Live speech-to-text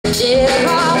There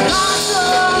are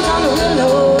blossoms on the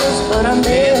willows, but I'm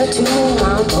there to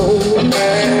my bone.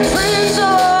 Friends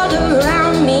all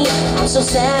around me, I'm so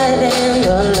sad and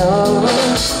alone.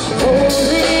 Oh,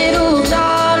 little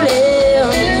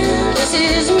darling, this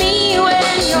is me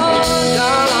when you're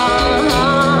gone.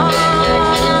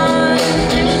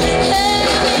 And it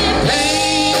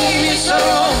pains me so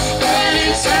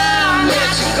anytime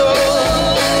that you go.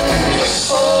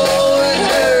 Oh, it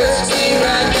hurts me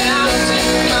right down to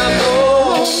my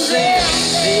bones. This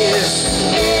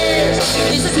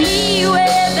is me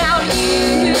without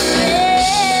you.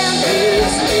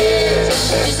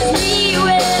 This is me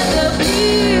with the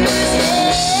blues.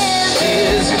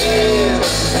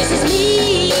 This is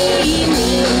me,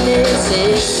 this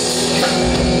is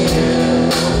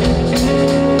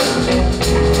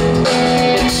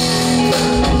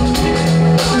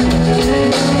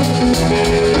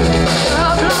there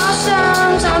are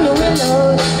blossoms on the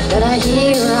willow that I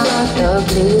hear out the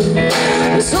blue.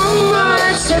 There's so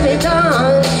much to be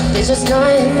done, there's just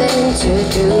nothing to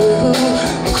do.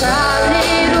 Cry,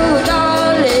 little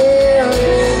darling,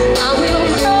 I will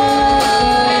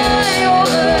cry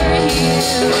over you.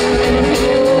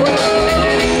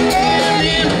 And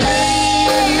it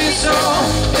pains me so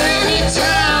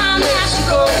anytime that you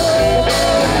go.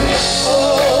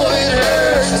 Oh, it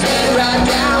hurts me right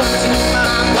down to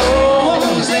my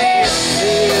bones. This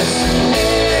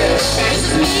is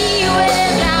me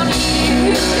without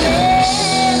you.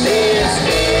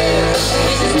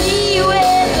 This is me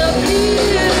with the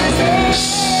blues.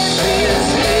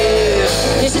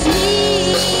 This is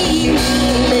me,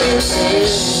 this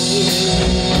is me.